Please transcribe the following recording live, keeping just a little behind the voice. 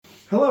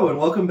Hello, and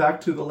welcome back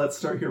to the Let's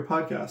Start Here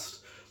podcast.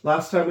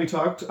 Last time we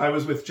talked, I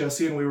was with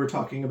Jesse, and we were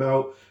talking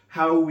about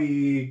how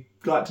we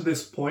got to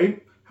this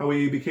point, how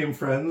we became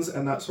friends,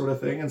 and that sort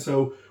of thing. And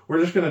so we're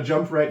just going to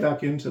jump right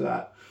back into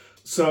that.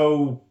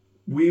 So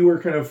we were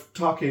kind of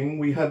talking.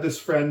 We had this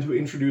friend who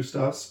introduced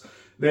us.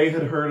 They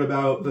had heard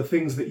about the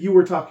things that you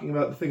were talking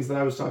about, the things that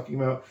I was talking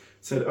about,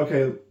 said,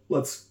 okay,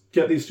 let's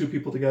get these two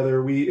people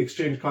together. We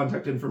exchanged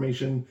contact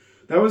information.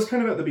 That was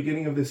kind of at the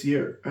beginning of this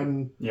year.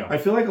 And I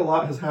feel like a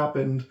lot has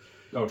happened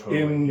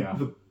in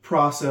the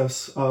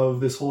process of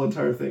this whole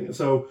entire thing.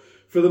 So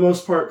for the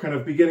most part, kind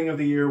of beginning of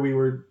the year, we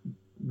were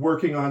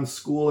working on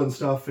school and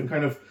stuff and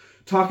kind of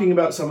talking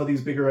about some of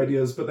these bigger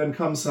ideas. But then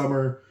come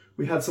summer,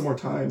 we had some more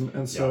time.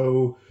 And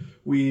so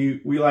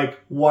we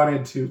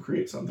wanted to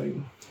create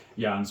something.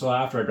 Yeah, and so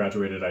after I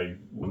graduated, I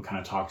kind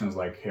of talked and was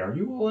like, hey, are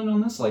you all in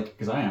on this? Like,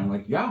 because I am.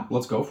 Like, yeah,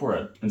 let's go for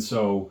it. And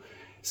so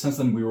since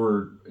then, we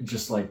were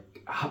just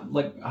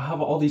I have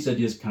all these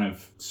ideas kind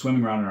of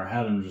swimming around in our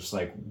head, and we're just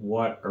like,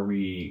 what are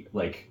we,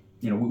 like,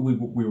 we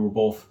were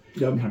both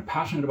kind of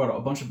passionate about a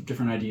bunch of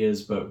different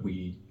ideas, but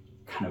we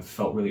kind of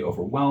felt really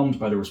overwhelmed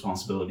by the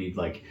responsibility.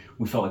 Like,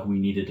 we felt like we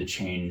needed to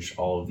change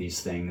all of these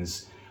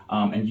things.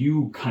 And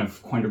you kind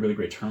of coined a really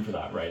great term for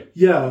that, right?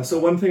 Yeah, so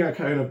one thing I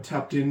kind of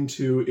tapped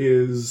into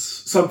is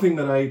something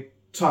that I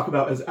talk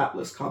about as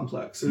Atlas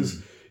Complex.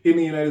 Is in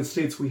the United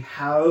States, we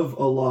have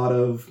a lot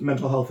of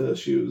mental health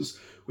issues.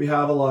 We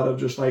have a lot of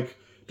just like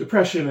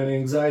depression and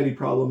anxiety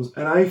problems.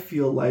 And I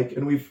feel like,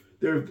 and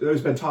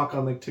there's been talk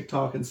on like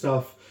TikTok and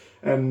stuff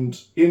and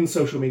in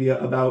social media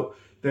about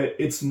that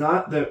it's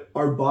not that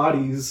our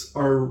bodies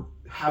are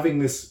having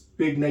this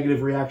big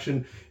negative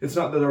reaction. It's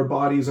not that our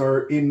bodies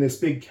are in this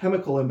big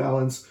chemical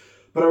imbalance,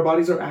 but our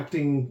bodies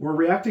we're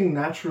reacting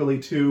naturally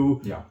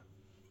to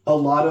a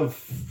lot of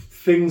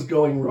things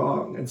going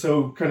wrong. And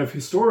so kind of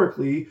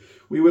historically,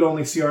 we would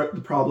only see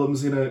the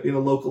problems in a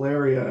local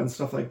area and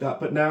stuff like that.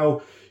 But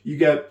now you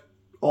get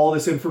all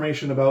this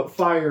information about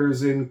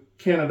fires in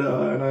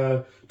Canada and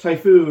a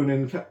typhoon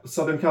in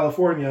Southern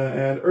California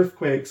and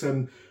earthquakes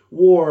and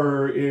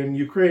war in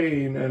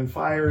Ukraine and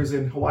fires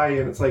in Hawaii.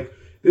 And it's like,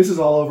 this is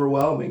all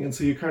overwhelming. And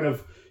so you kind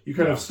of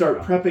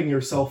start prepping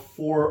yourself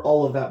for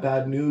all of that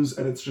bad news.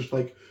 And it's just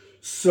like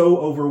so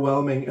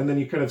overwhelming. And then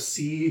you kind of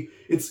see,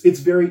 it's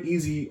very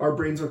easy. Our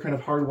brains are kind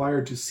of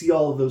hardwired to see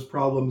all of those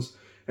problems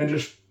and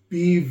just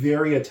be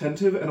very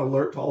attentive and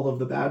alert to all of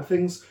the bad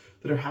things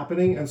that are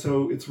happening. And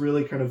so it's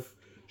really kind of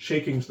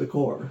shaking to the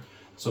core.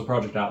 So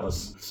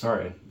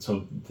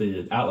so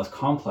the Atlas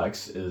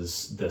Complex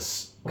is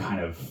this kind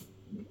of,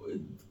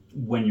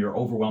 when you're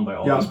overwhelmed by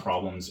all these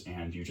problems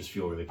and you just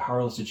feel really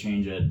powerless to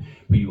change it,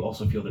 but you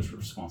also feel this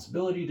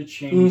responsibility to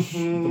change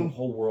the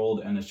whole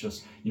world, and it's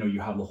just, you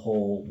have the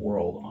whole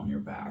world on your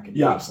back, and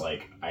it's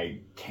like, I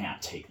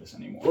can't take this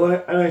anymore.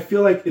 Well, and I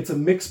feel like it's a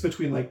mix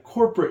between like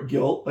corporate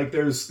guilt, like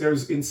there's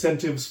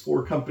incentives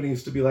for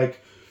companies to be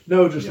like,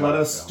 no, just let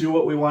us do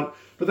what we want,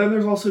 but then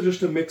there's also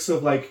just a mix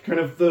of like kind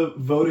of the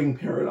voting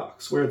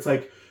paradox, where it's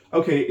like,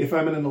 okay, if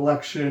I'm in an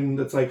election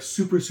that's like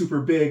super,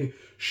 super big,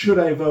 should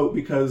I vote?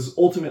 Because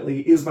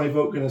ultimately, is my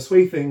vote going to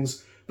sway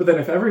things? But then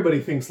if everybody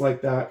thinks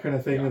like that kind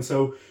of thing, and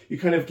so you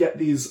kind of get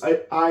these,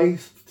 I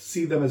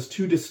see them as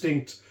two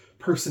distinct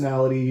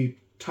personality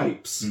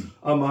types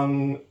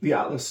among the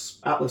Atlas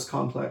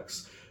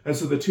Complex. And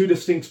so the two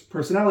distinct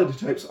personality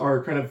types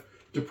are kind of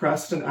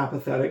depressed and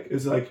apathetic,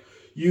 is like,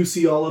 you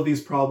see all of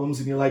these problems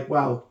and you're like,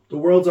 wow, the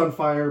world's on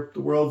fire,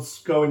 the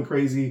world's going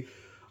crazy.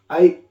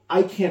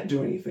 I can't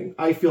do anything.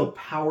 I feel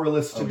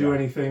powerless to do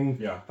anything.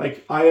 Yeah.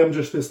 Like, I am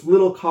just this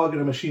little cog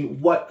in a machine.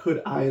 What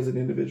could I as an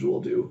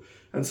individual do?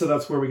 And so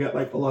that's where we get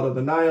like a lot of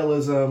the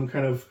nihilism,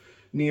 kind of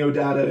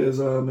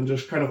neo-Dadaism, and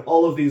just kind of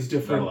all of these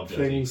different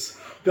things.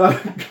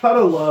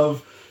 Gotta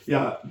love,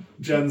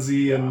 Gen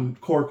Z and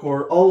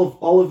core,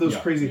 all of those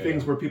crazy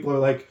things where people are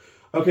like,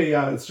 okay,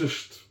 it's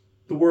just,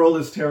 the world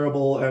is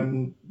terrible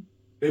and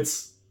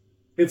it's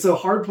a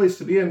hard place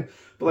to be in.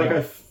 But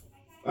like,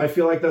 I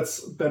feel like that's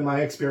been my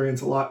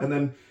experience a lot. And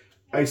then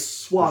I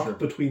swap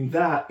between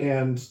that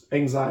and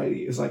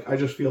anxiety. Is like, I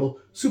just feel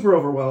super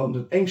overwhelmed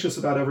and anxious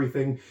about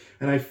everything.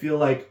 And I feel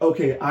like,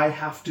 okay, I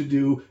have to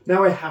do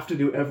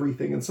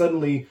everything. And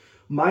suddenly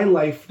my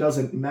life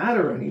doesn't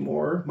matter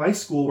anymore. My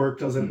schoolwork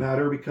doesn't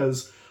matter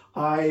because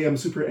I am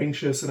super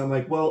anxious. And I'm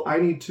like, well,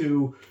 I need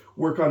to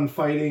work on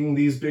fighting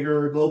these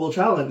bigger global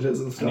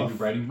challenges and stuff. I need to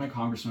be writing to my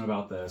congressman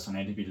about this. I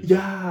need to be...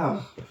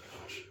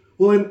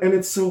 Well, and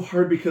it's so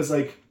hard because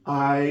like,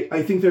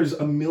 I think there's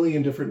a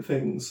million different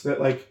things that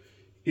like,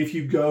 if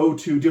you go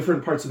to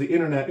different parts of the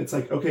internet, it's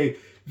like, okay,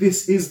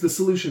 this is the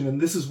solution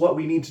and this is what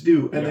we need to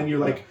do. And then you're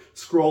like,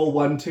 scroll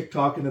one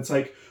TikTok and it's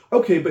like,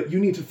 okay, but you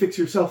need to fix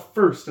yourself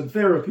first and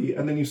therapy.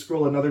 And then you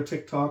scroll another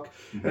TikTok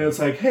and it's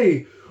like,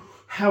 hey,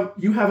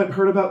 you haven't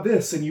heard about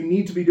this and you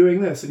need to be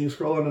doing this. And you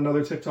scroll on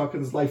another TikTok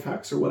and it's life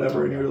hacks or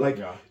whatever. And you're like,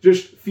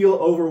 just feel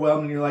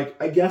overwhelmed. And you're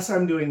like, I guess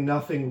I'm doing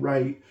nothing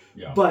right.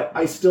 But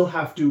I still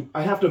have to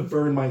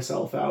burn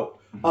myself out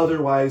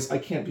Otherwise, I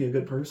can't be a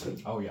good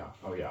person. Oh yeah.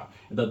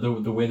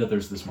 The way that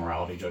there's this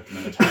morality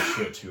judgment attached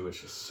to it too is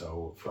just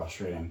so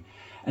frustrating.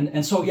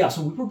 So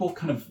we were both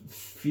kind of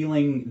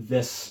feeling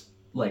this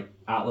like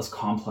Atlas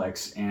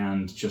complex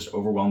and just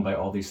overwhelmed by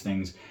all these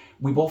things.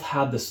 We both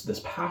had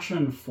this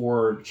passion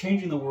for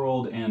changing the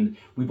world, and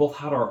we both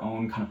had our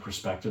own kind of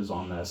perspectives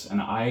on this.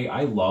 And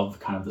I love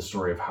kind of the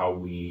story of how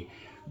we,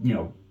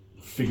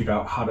 figured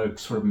out how to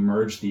sort of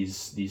merge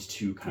these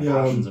two kind of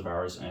passions of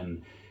ours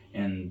and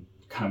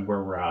kind of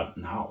where we're at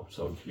now.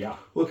 So yeah.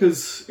 Well,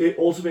 because it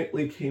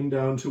ultimately came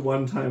down to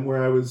one time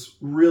where I was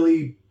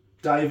really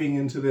diving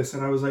into this,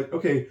 and I was like,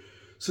 okay,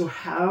 so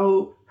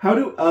how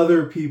do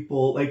other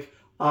people, like,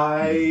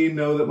 I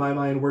know that my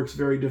mind works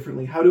very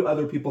differently. How do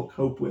other people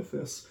cope with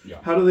this? Yeah.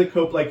 How do they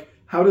cope? Like,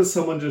 how does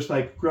someone just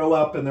like grow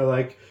up and they're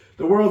like,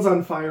 the world's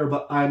on fire,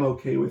 but I'm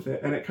okay with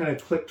it? And it kind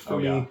of clicked for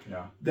me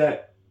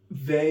that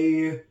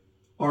they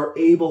are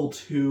able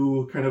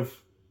to kind of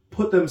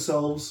put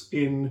themselves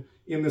in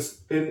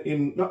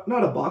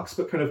not a box,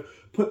 but kind of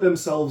put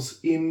themselves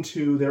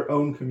into their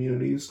own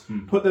communities,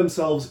 put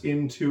themselves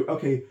into,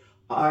 okay,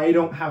 I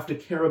don't have to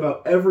care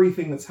about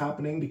everything that's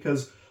happening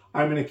because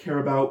I'm going to care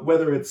about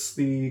whether it's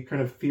the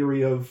kind of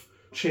theory of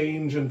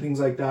change and things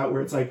like that,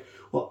 where it's like,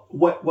 well,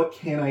 what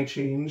can I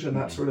change and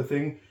that sort of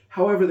thing.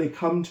 However they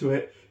come to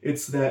it,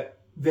 it's that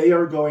they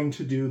are going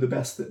to do the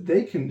best that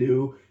they can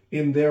do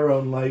in their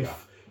own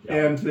life,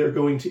 and they're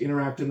going to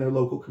interact in their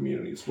local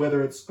communities,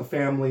 whether it's a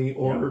family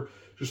or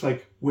just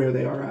like where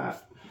they are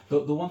at.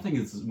 The one thing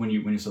is when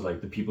you said like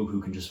the people who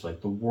can just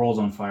like the world's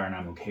on fire and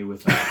I'm okay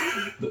with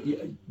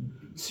that.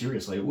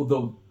 Seriously,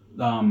 well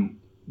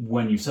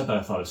when you said that,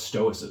 I thought of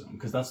stoicism,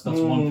 because that's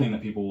one thing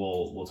that people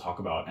will talk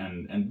about,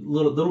 and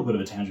little bit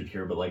of a tangent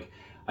here, but like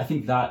I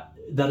think that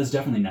is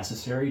definitely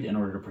necessary in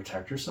order to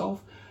protect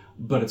yourself,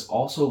 but it's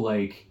also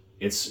like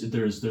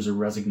there's a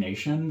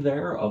resignation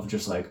there of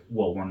just like,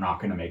 well, we're not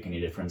going to make any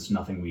difference,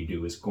 nothing we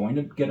do is going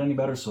to get any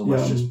better, so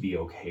let's just be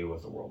okay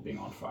with the world being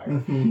on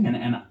fire.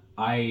 And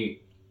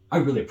I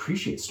really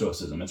appreciate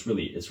stoicism. It's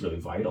really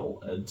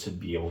vital to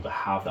be able to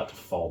have that to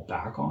fall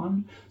back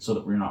on so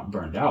that we're not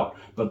burned out.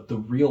 But the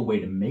real way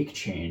to make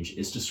change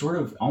is to sort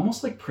of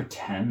almost like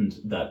pretend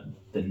that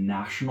the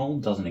national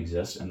doesn't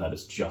exist and that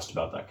it's just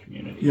about that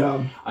community.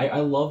 Yeah.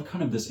 I love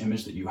kind of this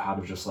image that you have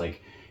of just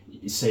like,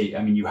 say,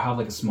 I mean, you have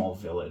like a small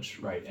village,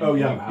 right? And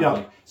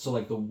like, so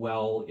like the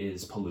well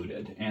is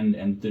polluted, and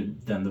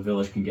then the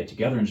village can get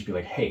together and just be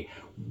like, hey,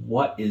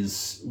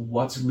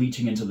 what's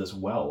leaching into this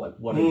well? Like,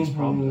 what are these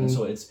problems? And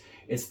so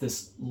it's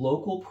this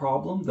local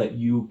problem that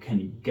you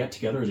can get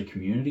together as a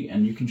community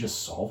and you can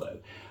just solve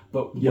it.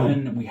 But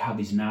when we have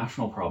these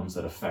national problems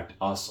that affect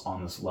us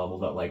on this level,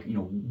 that like,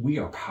 we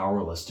are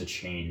powerless to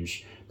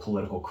change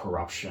political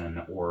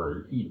corruption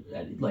or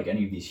like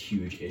any of these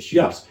huge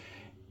issues.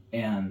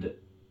 And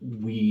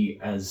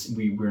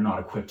we're not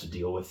equipped to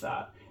deal with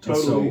that.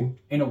 Totally. And so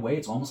in a way,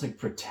 it's almost like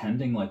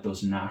pretending like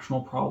those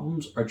national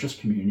problems are just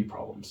community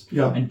problems.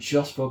 Yeah. And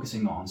just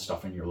focusing on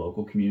stuff in your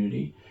local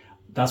community.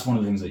 That's one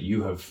of the things that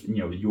you have,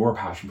 your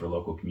passion for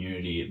local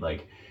community.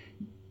 Like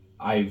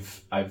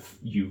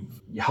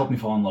you've helped me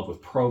fall in love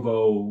with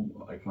Provo,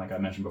 like I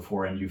mentioned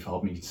before, and you've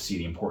helped me see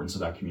the importance of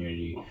that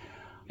community.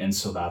 And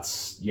so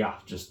that's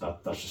just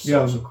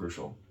so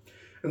crucial.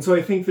 And so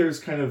I think there's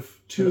kind of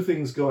two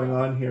things going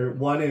on here.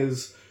 One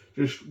is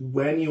just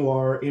when you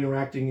are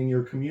interacting in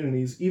your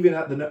communities, even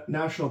at the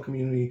national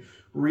community,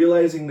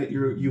 realizing that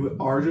you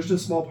are just a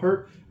small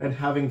part and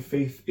having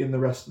faith in the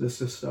rest of the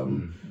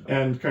system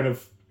and kind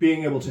of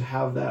being able to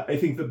have that. I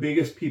think the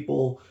biggest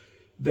people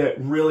that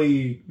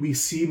really we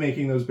see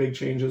making those big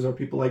changes are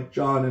people like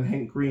John and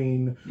Hank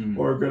Green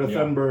or Greta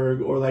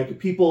Thunberg, or like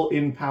people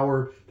in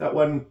power. That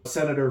one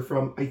senator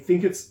from, I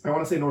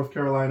want to say North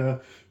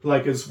Carolina,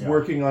 like is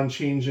working on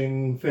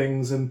changing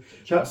things and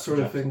that sort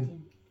of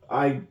thing.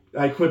 I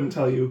couldn't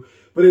tell you,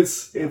 but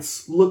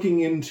it's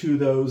looking into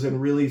those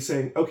and really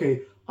saying,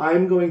 okay,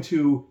 I'm going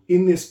to,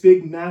 in this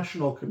big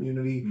national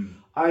community,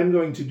 I'm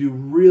going to do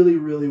really,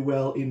 really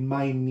well in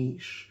my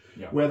niche.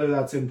 Yeah. Whether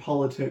that's in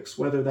politics,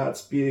 whether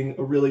that's being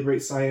a really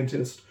great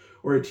scientist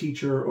or a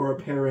teacher or a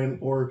parent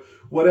or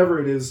whatever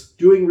it is,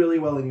 doing really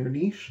well in your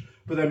niche,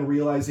 but then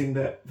realizing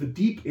that the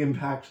deep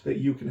impact that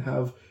you can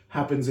have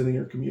happens in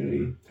your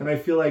community. And I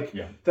feel like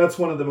that's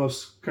one of the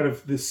most kind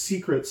of the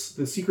secret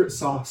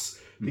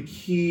sauce, the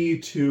key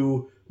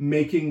to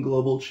making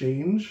global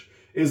change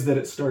is that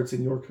it starts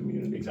in your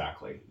community.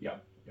 Exactly.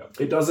 Yep.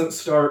 It doesn't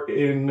start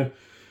in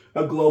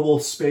a global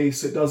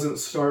space. It doesn't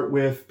start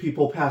with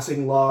people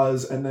passing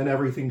laws and then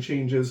everything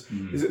changes.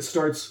 It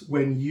starts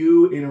when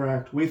you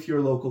interact with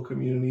your local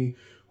community,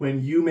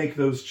 when you make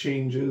those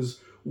changes.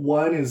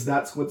 One is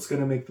that's what's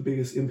going to make the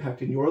biggest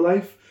impact in your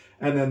life.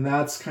 And then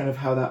that's kind of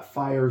how that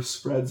fire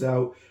spreads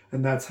out.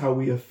 And that's how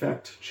we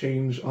affect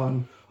change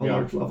on a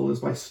large level, is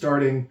by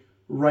starting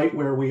right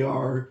where we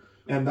are.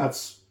 And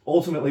that's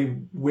ultimately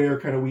where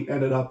kind of we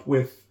ended up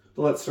with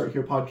the Let's Start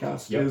Here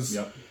podcast.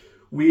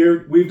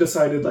 We've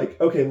decided like,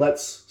 okay,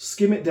 let's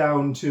skim it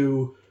down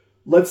to,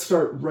 let's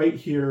start right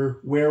here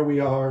where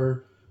we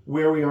are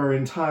where we are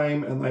in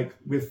time and like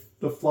with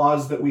the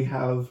flaws that we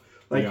have,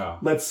 like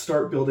let's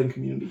start building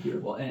community here.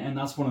 Well, and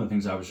that's one of the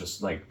things I was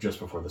just like, just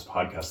before this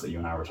podcast that you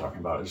and I were talking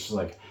about, it's just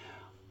like,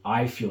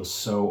 I feel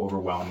so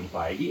overwhelmed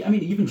by, I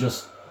mean, even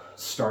just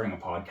starting a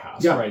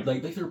podcast, right?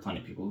 Like there are plenty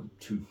of people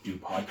who do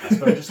podcasts,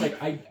 but I'm just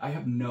like, I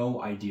have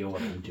no idea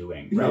what I'm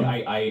doing,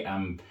 right? I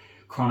am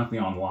chronically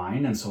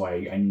online, and so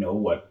I know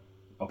what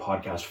a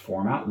podcast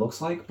format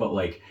looks like, but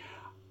like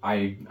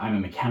I'm a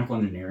mechanical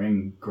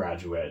engineering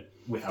graduate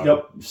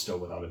still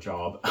without a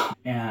job,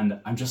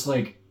 and I'm just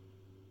like,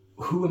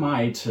 who am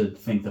I to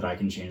think that I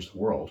can change the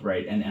world,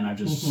 right? And I'm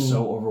just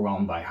so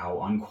overwhelmed by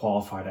how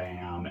unqualified I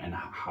am and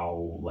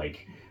how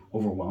like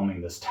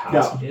overwhelming this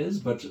task is,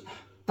 but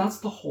that's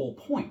the whole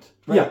point,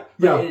 right?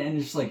 And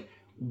it's just like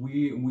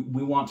we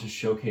want to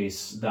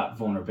showcase that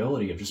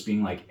vulnerability of just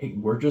being like, hey,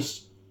 we're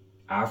just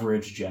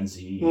average Gen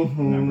Z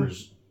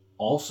members,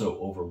 also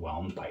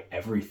overwhelmed by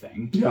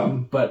everything,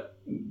 but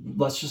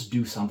let's just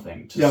do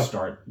something to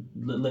start.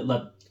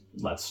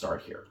 Let's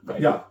start here,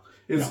 right?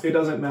 It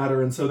doesn't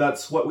matter. And so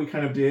that's what we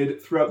kind of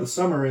did throughout the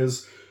summer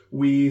is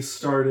we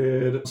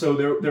started, so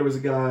there was a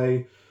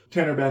guy,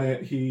 Tanner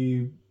Bennett,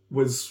 he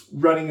was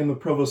running in the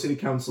Provo City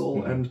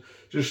Council, and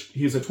just,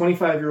 he's a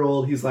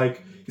 25-year-old, he's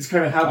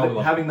kind of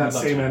having that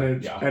same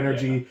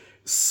energy,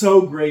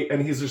 so great,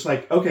 and he's just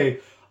like, okay,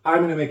 I'm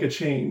going to make a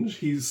change.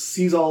 He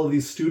sees all of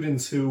these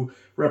students who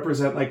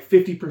represent like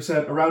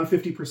 50%, around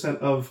 50%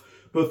 of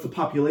both the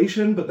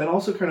population, but then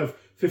also kind of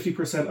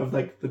 50% of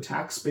like the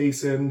tax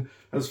base in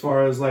as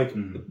far as like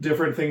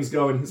different things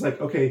go. And he's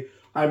like, okay,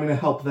 I'm going to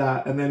help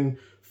that. And then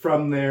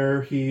from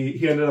there,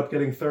 he ended up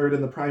getting third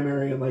in the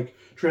primary and like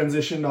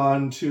transitioned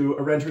on to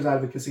a renters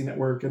advocacy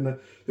network. And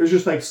there's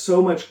just like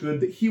so much good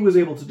that he was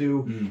able to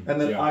do.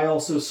 And then I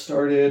also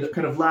started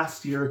kind of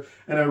last year,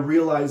 and I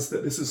realized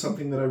that this is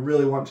something that I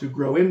really want to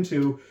grow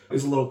into,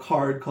 is a little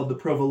card called the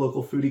Provo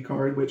Local Foodie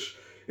Card, which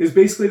is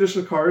basically just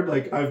a card.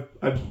 Like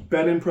I've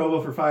been in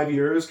Provo for 5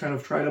 years, kind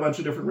of tried a bunch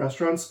of different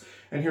restaurants,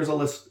 and here's a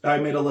list. I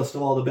made a list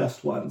of all the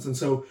best ones. And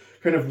so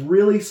kind of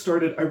really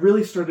started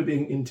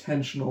being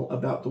intentional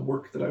about the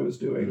work that I was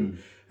doing.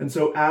 And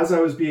so as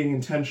I was being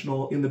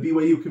intentional in the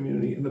BYU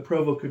community, in the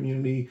Provo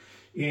community,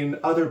 in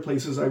other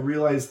places, I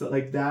realized that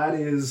like that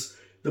is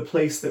the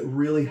place that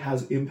really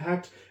has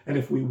impact. And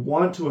if we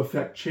want to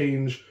affect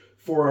change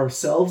for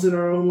ourselves in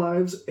our own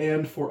lives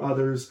and for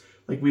others,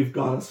 like we've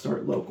got to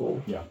start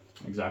local. Yeah,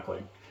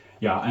 exactly.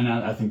 Yeah, and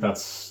I think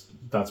that's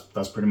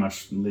pretty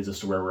much leads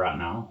us to where we're at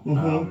now.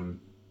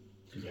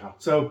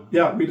 So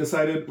we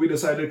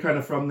decided kind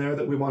of from there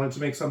that we wanted to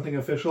make something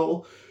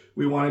official.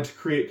 We wanted to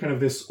create kind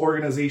of this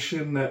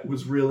organization that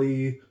was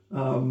really,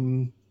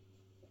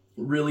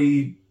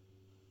 really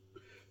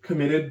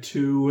committed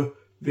to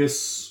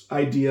this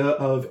idea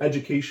of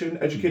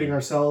educating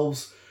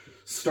ourselves,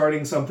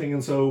 starting something.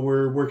 And so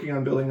we're working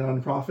on building a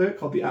nonprofit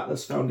called the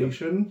Atlas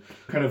Foundation,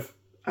 kind of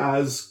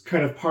as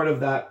kind of part of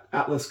that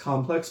Atlas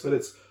complex, but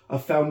it's a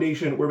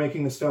foundation. We're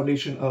making this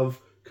foundation of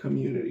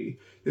community.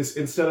 This,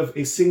 instead of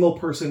a single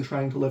person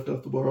trying to lift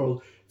up the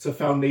world, it's a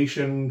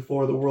foundation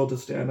for the world to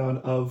stand on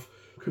of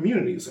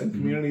communities and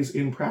communities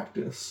in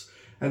practice.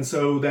 And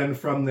so then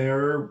from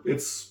there,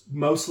 it's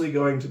mostly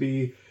going to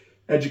be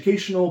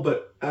educational,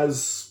 but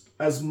as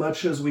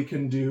much as we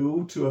can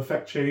do to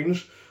affect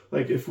change,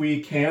 like if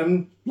we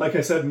can, like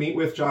I said, meet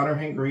with John or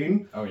Hank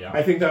Green. Oh yeah.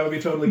 I think that would be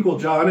totally cool.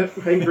 John,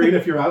 Hank Green,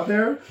 if you're out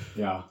there,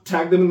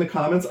 tag them in the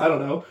comments. I don't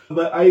know.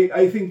 But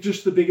I think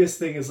just the biggest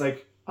thing is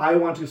like, I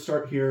want to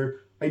start here.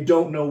 I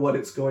don't know what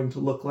it's going to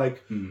look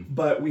like,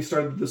 but we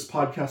started this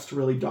podcast to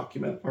really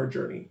document our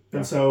journey. Yeah.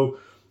 And so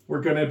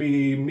we're going to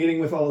be meeting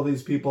with all of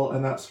these people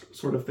and that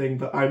sort of thing.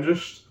 But I'm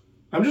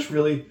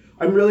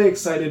really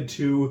excited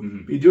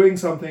to be doing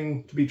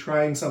something, to be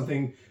trying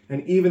something.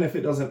 And even if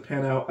it doesn't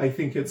pan out, I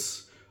think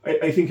it's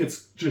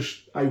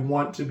just, I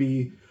want to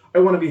be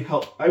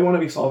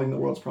solving the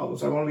world's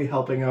problems. I want to be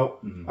helping out.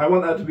 I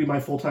want that to be my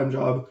full-time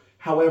job.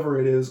 However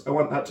it is, I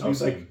want that to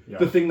be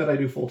the thing that I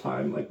do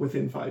full-time, like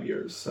within 5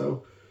 years.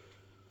 So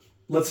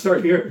let's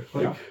start here.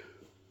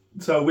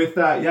 So with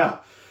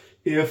that,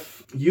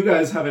 if you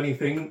guys have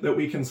anything that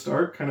we can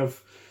start,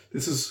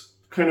 this is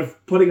kind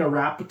of putting a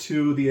wrap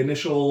to the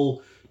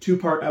initial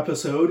 2-part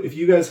episode. If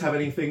you guys have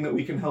anything that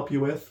we can help you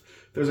with,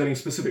 if there's any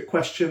specific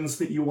questions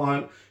that you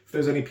want, if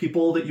there's any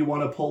people that you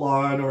want to pull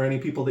on or any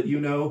people that you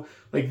know,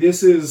 like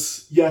this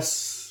is,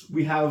 yes,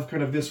 we have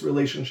kind of this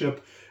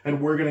relationship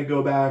and we're going to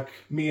go back,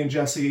 me and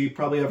Jesse,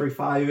 probably every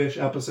 5-ish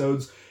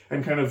episodes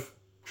and kind of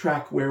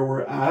track where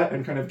we're at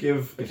and kind of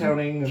give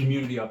accounting and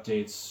community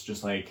updates,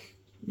 just like,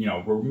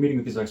 we're meeting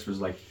with these experts,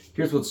 like,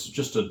 here's what's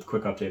just a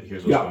quick update,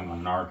 here's what's going on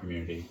in our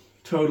community.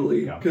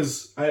 Totally.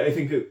 Because I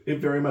think it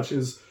very much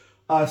is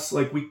us.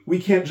 Like, we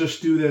can't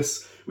just do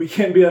this. We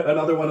can't be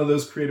another one of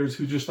those creators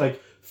who just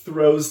like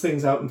throws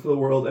things out into the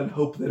world and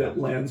hope that it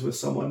lands with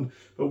someone.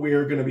 But we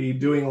are going to be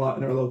doing a lot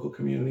in our local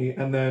community.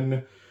 And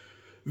then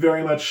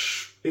very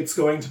much it's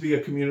going to be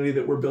a community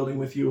that we're building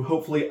with you.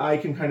 Hopefully I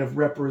can kind of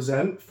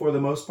represent, for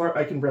the most part,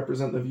 I can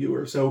represent the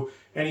viewer. So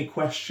any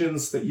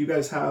questions that you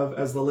guys have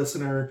as the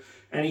listener,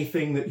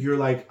 anything that you're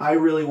like, I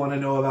really want to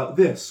know about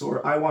this,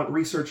 or I want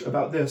research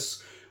about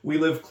this. We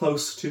live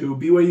close to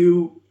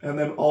BYU, and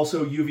then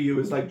also UVU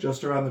is like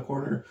just around the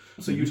corner.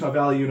 So Utah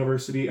Valley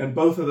University, and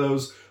both of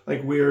those,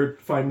 like, we're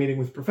fine meeting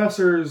with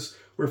professors.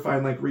 We're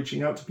fine like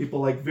reaching out to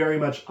people. Like, very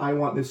much, I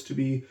want this to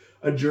be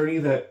a journey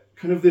that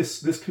kind of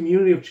this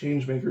community of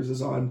change makers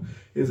is on.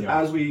 Is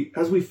as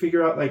we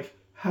figure out, like,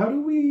 how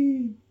do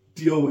we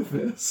deal with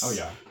this? Oh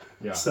yeah.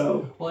 Yeah.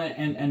 So well,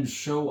 and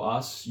show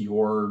us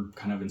your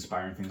kind of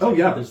inspiring things. Oh, like,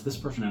 yeah. There's this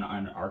person in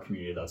our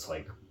community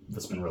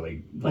that's been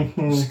really like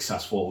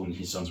successful, and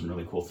he's done some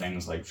really cool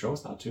things. Like, show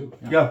us that too.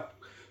 Yeah.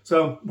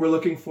 So we're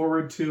looking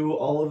forward to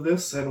all of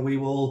this, and we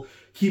will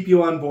keep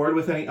you on board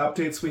with any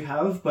updates we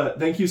have. But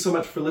thank you so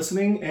much for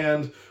listening,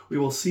 and we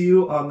will see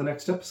you on the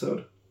next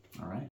episode. All right.